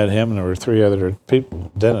in and met him, and there were 3 other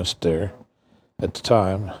people, dentists there at the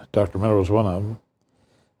time. Dr. Miller was one of them.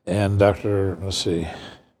 And let's see,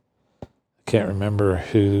 I can't remember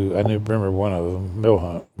who, I remember one of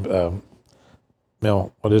them,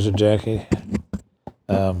 what is it, Jackie?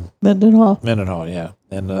 Mendenhall. Mendenhall, yeah.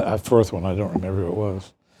 And the 4th one, I don't remember who it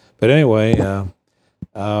was. But anyway,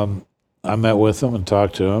 I met with him and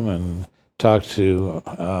talked to him and talked to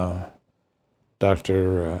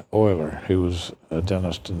Dr. Euler, who was a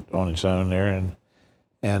dentist on his own there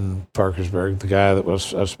in Parkersburg, the guy that I was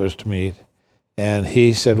supposed to meet. And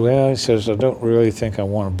he said, I don't really think I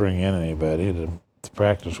want to bring in anybody to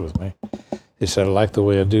practice with me. He said, I like the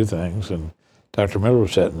way I do things. And Dr. Miller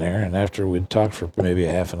was sitting there, and after we'd talked for maybe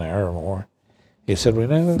a half an hour or more, he said,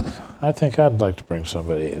 I think I'd like to bring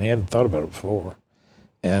somebody. And he hadn't thought about it before.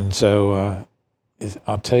 And so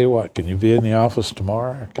I'll tell you what, can you be in the office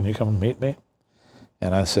tomorrow? Can you come and meet me?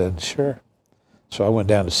 And I said, sure. So I went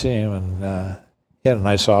down to see him, and he had a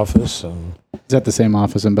nice office. And Is that the same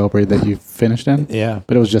office in Belpre that you finished in? yeah.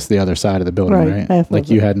 But it was just the other side of the building, Right, right? Like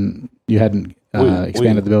you hadn't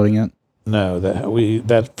expanded the building yet? No,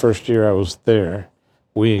 that first year I was there,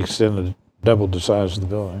 we extended, doubled the size of the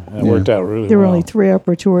building. And it worked out really There were well. only 3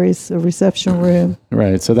 operatories, a reception room.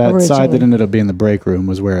 Right. So that Originally. side that ended up being the break room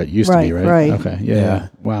was where it used to be, right? Right. Okay. Yeah. Yeah.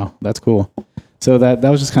 Wow. That's cool. So that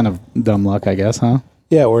was just kind of dumb luck, I guess, huh?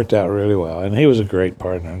 Yeah, it worked out really well, and he was a great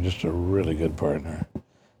partner, just a really good partner.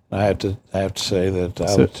 I have to say that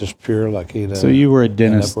I was just pure lucky to. So you were a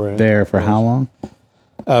dentist where I there for was. how long?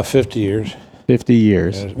 50 years. 50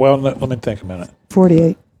 years. Well, let me think a minute.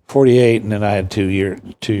 48. 48, and then I had 2 years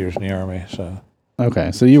in the Army. So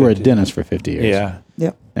Okay. So you were a 50. dentist for 50 years. yeah.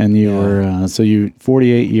 Yep. And you Yeah. were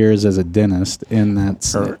 48 years as a dentist in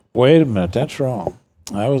that. Wait a minute, that's wrong.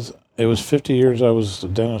 It was 50 years I was a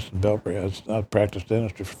dentist in Belpre. I practiced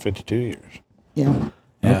dentistry for 52 years. Yeah.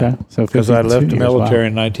 Yeah. Okay. So Because I 52 left the years, wow. military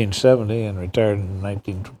in 1970 and retired in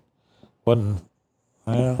 19.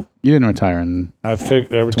 You didn't retire in. I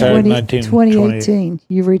retired in 2018.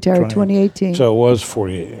 You retired 2018. So it was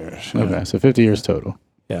 48 years. Okay. So 50 years total.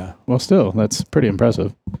 Yeah. Well, still, that's pretty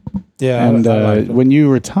impressive. Yeah. And I liked it. when you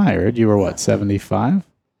retired, you were what, 75?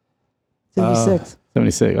 76.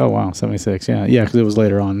 76. Oh, wow. 76. Yeah. Yeah. Because it was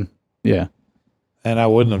later on. Yeah. And I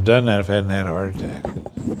wouldn't have done that if I hadn't had a heart attack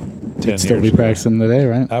 10 years Still be ago. practicing today,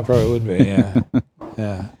 right? I probably would be, yeah.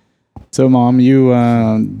 Yeah. So, Mom,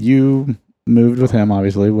 you moved with him,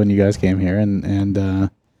 obviously, when you guys came here and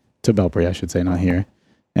to Belpre, I should say, not here.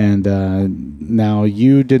 And now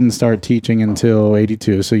you didn't start teaching until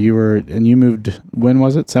 82. So you moved, when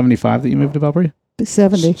was it? 75 that you moved to Belbury?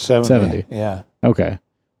 70. 70. Yeah. Okay.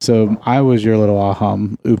 So I was your little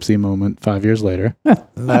oopsie moment 5 years later.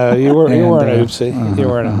 No, you weren't oopsie. Uh-huh, You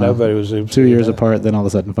weren't. Nobody was oopsie. 2 years apart, then all of a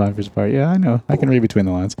sudden 5 years apart. Yeah, I know. I can read between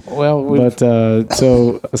the lines. Well, But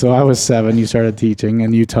so I was 7. You started teaching,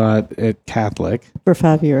 and you taught at Catholic. For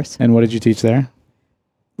 5 years. And what did you teach there?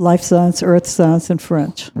 Life science, earth science, and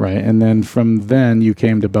French. Right. And then from then you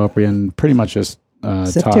came to Belpre and pretty much just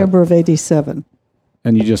September of 87.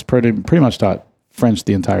 And you just pretty much taught French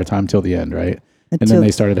the entire time till the end, right? And then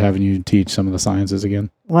they started having you teach some of the sciences again.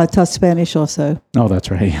 Well, I taught Spanish also. Oh,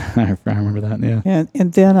 that's right. I remember that, yeah.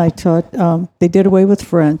 And then I taught, they did away with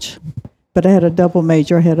French, but I had a double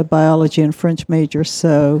major. I had a biology and French major,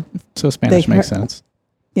 so Spanish makes sense.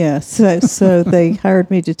 Yeah, so they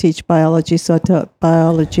hired me to teach biology, so I taught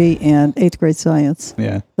biology and 8th grade science.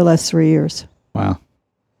 Yeah. The last 3 years. Wow.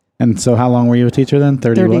 And so how long were you a teacher then?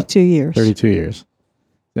 32 years. 32 years.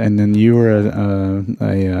 And then you were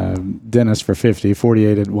a dentist for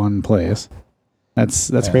 48 at one place. That's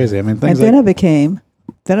crazy. I mean, then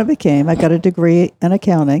I got a degree in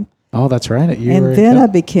accounting. Oh, that's right. I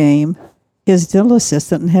became his dental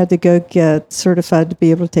assistant and had to go get certified to be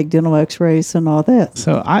able to take dental x-rays and all that.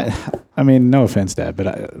 So I mean, no offense, Dad,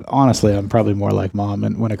 but honestly, I'm probably more like Mom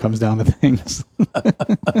when it comes down to things.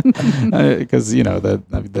 Because,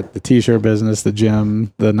 the T-shirt business, the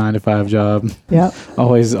gym, the 9-to-5 job. Yeah.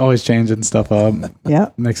 Always changing stuff up. Yeah.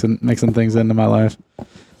 Mixing things into my life.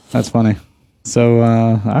 That's funny. So,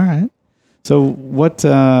 all right. So what,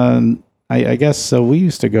 I guess, so we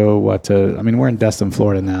used to go, we're in Destin,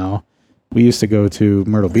 Florida now. We used to go to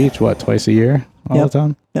Myrtle Beach, twice a year all the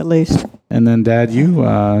time? At least. And then, Dad, you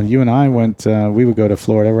and I went, we would go to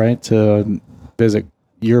Florida, right, to visit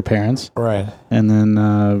your parents. Right. And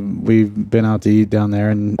then we've been out to eat down there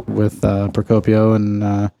and with Procopio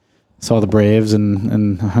and saw the Braves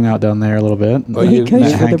and hung out down there a little bit. Well, he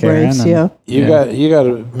coached for the Braves, yeah. You got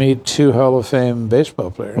to meet 2 Hall of Fame baseball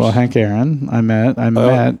players. Well, Hank Aaron, I met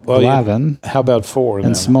Glavin. How about 4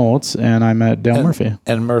 and Smoltz, and I met Dale Murphy.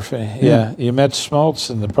 And Murphy, yeah. You met Smoltz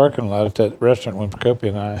in the parking lot at that restaurant when Procopio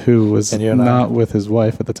and I. Who was not with his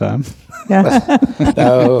wife at the time.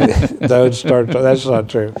 No, that's not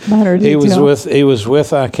true. He was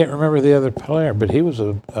with I can't remember the other player, but he was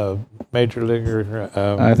a major leaguer.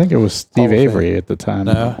 I think it was Steve Avery at the time.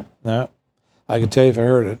 No. I can tell you if I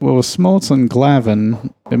heard it. Well, with Smoltz and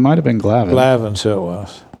Glavin, it might have been Glavin. Glavin, so it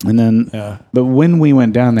was. And then, but when we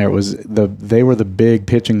went down there, they were the big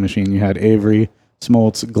pitching machine. You had Avery,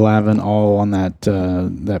 Smoltz, Glavin, all on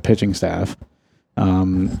that pitching staff.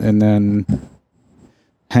 And then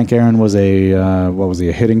Hank Aaron was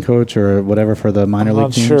a hitting coach or whatever for the minor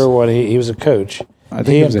league teams? I'm not sure what he was a coach. I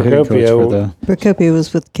think he was a hitting coach for the... Procopio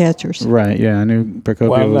was with catchers. Right, yeah, I knew Procopio.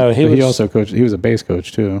 Well, no, he also coached. He was a base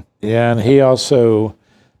coach, too. Yeah, and he also...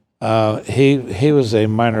 he was a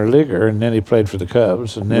minor leaguer, and then he played for the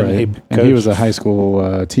Cubs, and then he coached. And he was a high school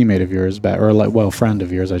teammate of yours, friend of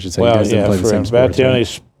yours, I should say. Well, you guys didn't play the same sport.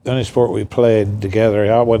 The only sport we played together,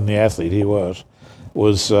 I wasn't the athlete, he was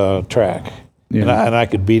track. Yeah. And I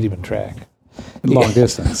could beat him in track. Long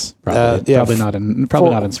distance, probably. Probably not in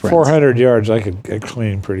sprints. 400 yards, I could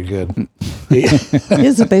clean pretty good. He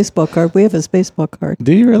has a baseball card. We have his baseball card.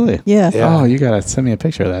 Do you really? Yeah. Oh, you got to send me a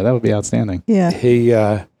picture of that. That would be outstanding.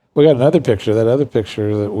 Yeah. We got another picture. That other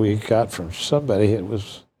picture that we got from somebody. It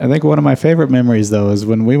was. I think one of my favorite memories though is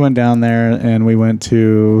when we went down there and we went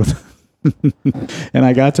to, and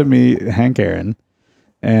I got to meet Hank Aaron.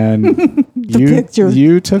 And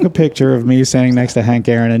you took a picture of me standing next to Hank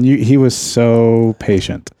Aaron, and he was so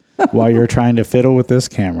patient while you're trying to fiddle with this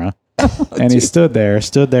camera. And he stood there,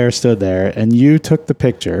 and you took the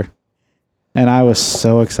picture, and I was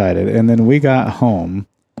so excited. And then we got home,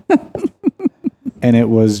 and it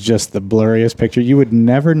was just the blurriest picture. You would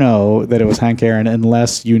never know that it was Hank Aaron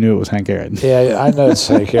unless you knew it was Hank Aaron. Yeah, I know it's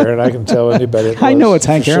Hank Aaron. I can tell anybody. I know it's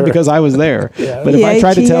Hank Aren because I was there. Yeah. But if I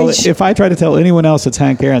tried to tell anyone else it's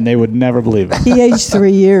Hank Aaron, they would never believe it. He aged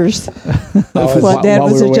 3 years. While Dad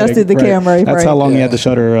was adjusting the camera. That's how long he had the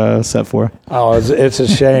shutter set for. Oh, it's a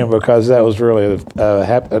shame because that was really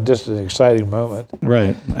just an exciting moment.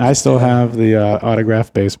 Right. I still have the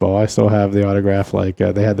autographed baseball. I still have the autograph.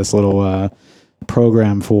 They had this little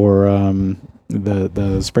program for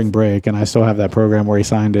the spring break, and I still have that program where he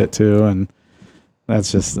signed it too, and That's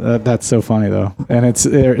just that's so funny though, and it's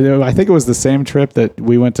I think it was the same trip that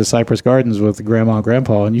we went to Cypress Gardens with Grandma and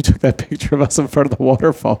Grandpa, and you took that picture of us in front of the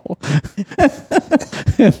waterfall,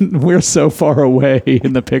 and we're so far away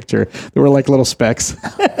in the picture. There were like little specks.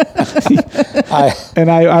 I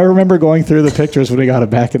remember going through the pictures when we got it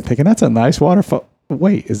back and thinking, that's a nice waterfall.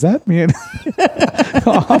 Wait, is that me?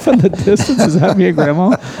 Off in the distance, is that me and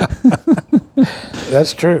Grandma?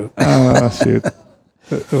 That's true. Oh shoot.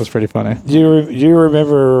 It was pretty funny. You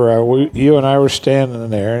remember you and I were standing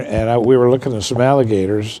there, and we were looking at some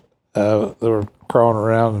alligators that were crawling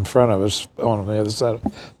around in front of us on the other side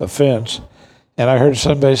of the fence, and I heard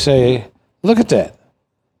somebody say, "Look at that!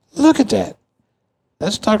 Look at that!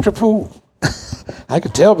 That's Dr. Poole." I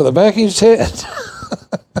could tell by the back of his head.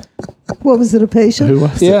 What was it, a patient? Who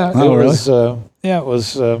was it? Yeah, Oh, it really? was. Yeah, it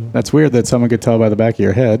was. That's weird that someone could tell by the back of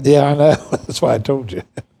your head. Yeah, I know. That's why I told you.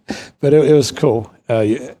 But it was cool. But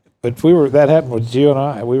that happened with you and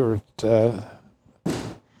I. We were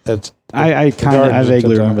at. I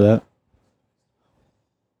vaguely remember that.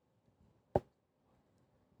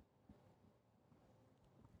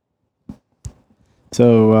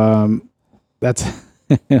 So that's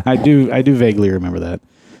I do vaguely remember that.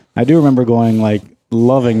 I do remember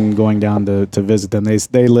loving going down to visit them.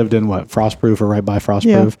 They lived in Frostproof or right by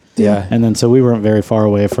Frostproof. Yeah. And then so we weren't very far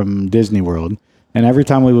away from Disney World. And every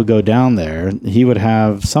time we would go down there, he would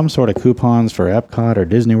have some sort of coupons for Epcot or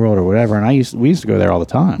Disney World or whatever. And we used to go there all the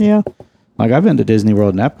time. Yeah. Like I've been to Disney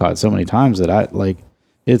World and Epcot so many times that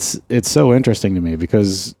it's so interesting to me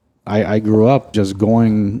because I grew up just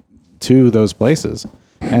going to those places.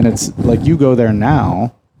 And it's like you go there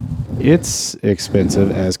now, it's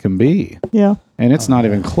expensive as can be. Yeah. And it's not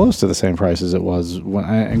even close to the same price as it was when.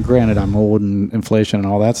 And granted, I'm old and inflation and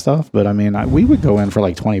all that stuff, but I mean, we would go in for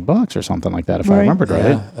like $20 or something like that if I remembered right.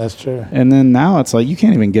 Yeah, that's true. And then now it's like you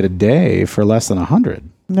can't even get a day for less than 100.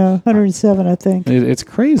 No, 107, I think. It's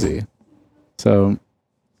crazy. So,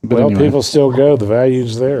 but well, anyway. people still go. The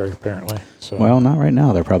value's there apparently. So. Well, not right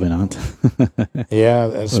now. They're probably not. Yeah,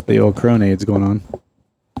 that's with the old cronies going on.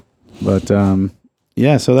 But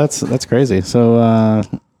yeah, so that's crazy. So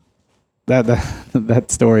that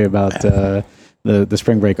story about the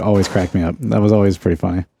spring break always cracked me up. That was always pretty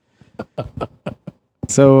funny.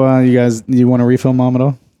 So you guys, you want to refill Mom at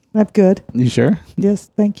all? I'm good. You sure? Yes,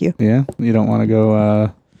 thank you. Yeah, you don't want to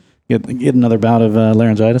go get another bout of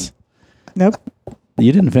laryngitis? Nope.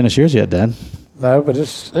 You didn't finish yours yet, Dad. No, but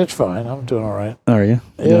it's fine. I'm doing all right. Are you?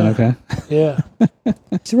 Yeah. Doing okay? Yeah.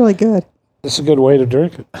 It's really good. It's a good way to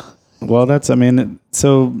drink it. Well,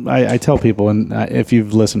 so I tell people, and if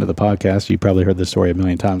you've listened to the podcast, you probably heard this story a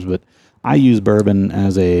million times, but I use bourbon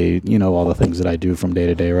as all the things that I do from day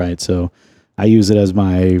to day, right? So I use it as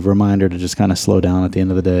my reminder to just kind of slow down at the end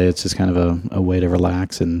of the day. It's just kind of a way to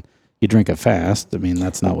relax, and you drink it fast. I mean,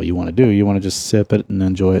 that's not what you want to do. You want to just sip it and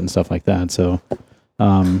enjoy it and stuff like that. So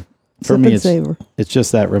for me, it's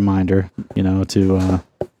just that reminder, to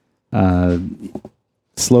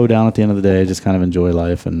slow down at the end of the day, just kind of enjoy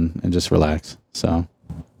life and just relax. So,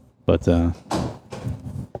 but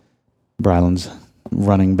Brylan's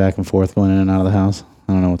running back and forth, going in and out of the house.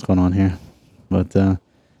 I don't know what's going on here, but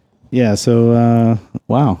yeah. So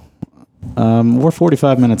wow, we're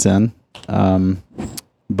 45 minutes in.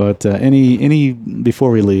 But any before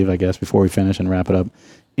we leave, I guess before we finish and wrap it up,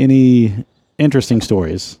 any interesting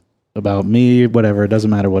stories about me, whatever, it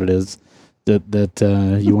doesn't matter what it is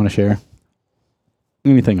that you want to share.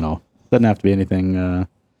 Anything at all. Doesn't have to be anything.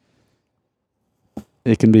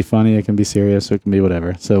 It can be funny. It can be serious. It can be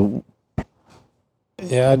whatever. So,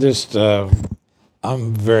 yeah,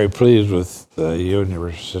 I'm very pleased with you and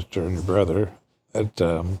your sister and your brother. That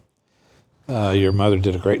your mother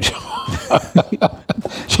did a great job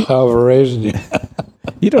of raising you.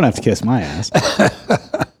 You don't have to kiss my ass.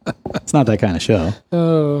 It's not that kind of show.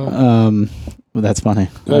 But that's funny.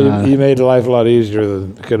 Well, you made life a lot easier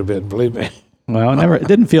than it could have been. Believe me. Well, it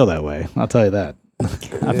didn't feel that way. I'll tell you that.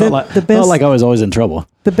 I felt like I was always in trouble.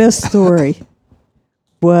 The best story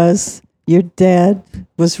was your dad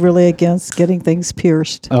was really against getting things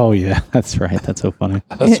pierced. Oh, yeah. That's right. That's so funny.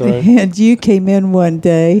 That's right. And you came in one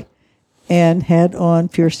day and had on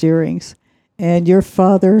pierced earrings. And your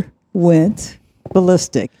father went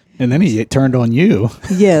ballistic. And then he turned on you.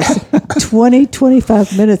 Yes.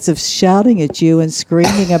 25 minutes of shouting at you and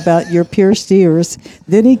screaming about your pierced ears.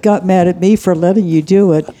 Then he got mad at me for letting you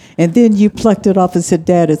do it. And then you plucked it off and said,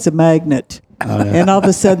 Dad, it's a magnet. Oh, yeah. And all of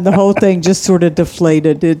a sudden, the whole thing just sort of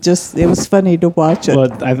deflated. It was funny to watch it.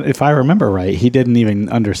 Well, if I remember right, he didn't even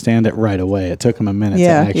understand it right away. It took him a minute to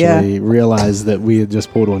actually realize that we had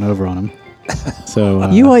just pulled one over on him. So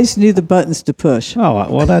You always knew the buttons to push. oh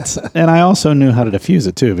well, and I also knew how to diffuse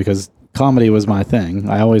it too, because comedy was my thing.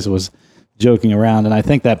 I always was joking around, and I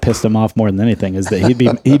think that pissed him off more than anything. Is that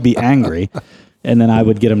he'd be angry, and then I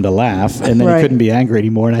would get him to laugh, and then Right. he couldn't be angry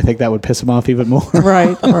anymore, and I think that would piss him off even more.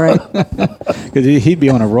 Right, right. Because he'd be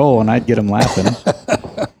on a roll, and I'd get him laughing.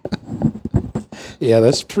 Yeah,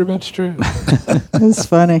 that's pretty much true. It's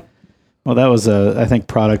funny. Well, that was I think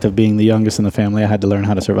product of being the youngest in the family. I had to learn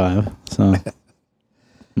how to survive. So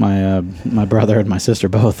my brother and my sister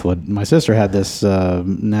both would. My sister had this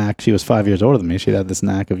knack. She was 5 years older than me. She had this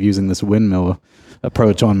knack of using this windmill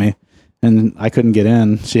approach on me, and I couldn't get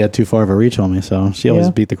in. She had too far of a reach on me, so she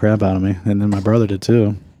always beat the crap out of me. And then my brother did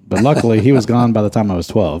too. But luckily, he was gone by the time I was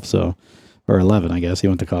 12, or 11, I guess. He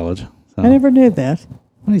went to college. So. I never knew that.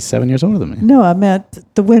 Well, he's 7 years older than me. No, I meant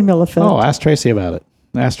the windmill effect. Oh, ask Tracy about it.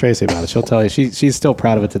 Ask Tracy about it. She'll tell you. She's still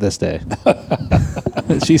proud of it to this day.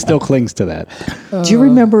 She still clings to that. Do you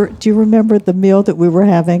remember the meal that we were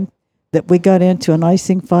having, that we got into an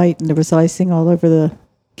icing fight and there was icing all over the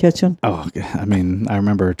kitchen? Oh, I mean, I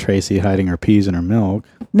remember Tracy hiding her peas in her milk.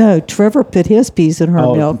 No, Trevor put his peas in her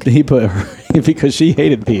milk. He put because she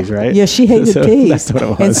hated peas, right? Yeah, she hated So peas. That's what it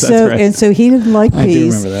was. And That's so, right. and so he didn't like I do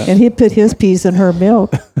peas, remember that. and he put his peas in her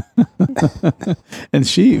milk. And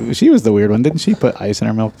she was the weird one, didn't she? Put ice in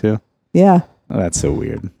her milk too. Yeah, Oh, that's so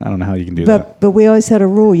weird. I don't know how you can do that. but we always had a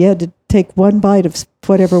rule: you had to take one bite of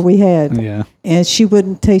whatever we had, Yeah. and she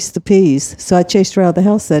wouldn't taste the peas. So I chased her out of the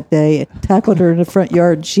house that day, tackled her in the front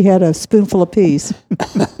yard, and she had a spoonful of peas.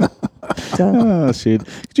 So, Oh shoot!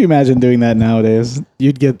 Could you imagine doing that nowadays?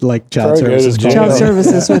 You'd get like child Probably go to services. jail. child calls.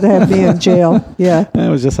 services would have me in jail. Yeah. It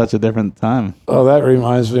was just such a different time. Oh, that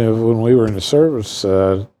reminds me of when we were in the service.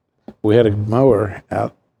 We had a mower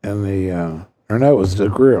out in the, or no, it was the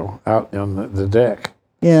grill out on the deck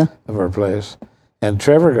Yeah. of our place. And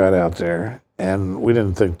Trevor got out there, and we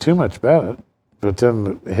didn't think too much about it. But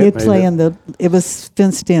then it hit He'd me. play that- it was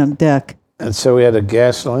fenced in deck. And so we had a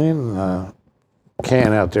gasoline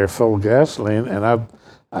can out there full of gasoline, and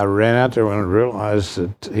I ran out there when I realized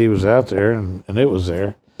that he was out there, and it was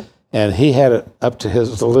there. And he had it up to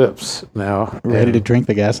his lips now. Ready to drink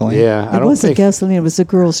the gasoline. Yeah, I It don't wasn't think. gasoline, it was a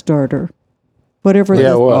grill starter. Whatever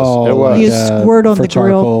Yeah, it was. Oh, It was. You like, squirt on for the grill.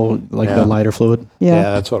 charcoal, like Yeah. the lighter fluid. Yeah, Yeah.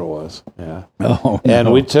 that's what it was. Yeah. Oh, And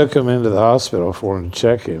no. we took him into the hospital for him to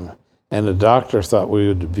check him. And the doctor thought we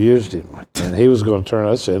had abused him. And he was going to turn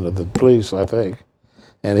us into the police, I think.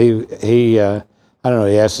 And he I don't know,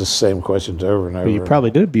 he asked the same questions over and over. But you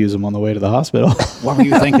probably did abuse him on the way to the hospital. What were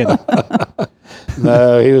you thinking?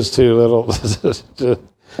 No, he was too little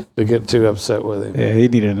to get too upset with him. Yeah, he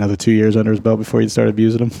needed another 2 years under his belt before you'd start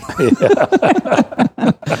abusing him.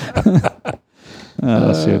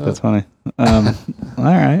 Oh, shoot. That's funny. All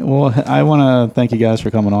right. Well, I want to thank you guys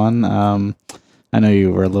for coming on. I know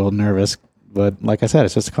you were a little nervous, but like I said,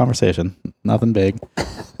 it's just a conversation. Nothing big. The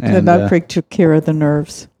And, nut prick took care of the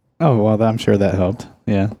nerves. oh, well, I'm sure that helped.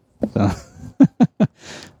 Yeah. So.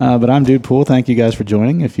 But I'm Dude Pool. Thank you guys for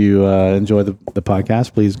joining. If you enjoy the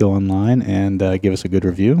podcast, please go online and give us a good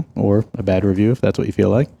review or a bad review if that's what you feel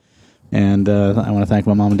like. And I want to thank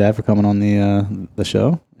my mom and dad for coming on the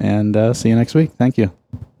show. And see you next week. Thank you.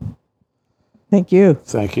 Thank you.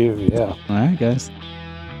 Thank you. Yeah. All right, guys.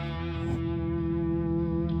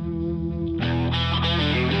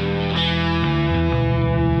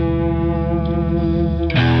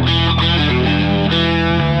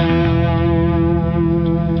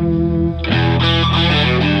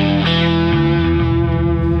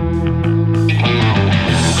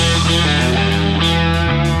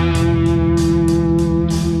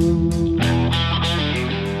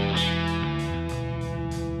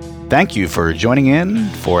 Thank you for joining in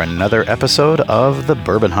for another episode of The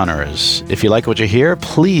Bourbon Hunters. If you like what you hear,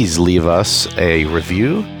 please leave us a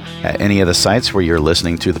review at any of the sites where you're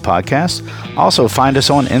listening to the podcast. Also, find us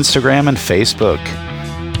on Instagram and Facebook.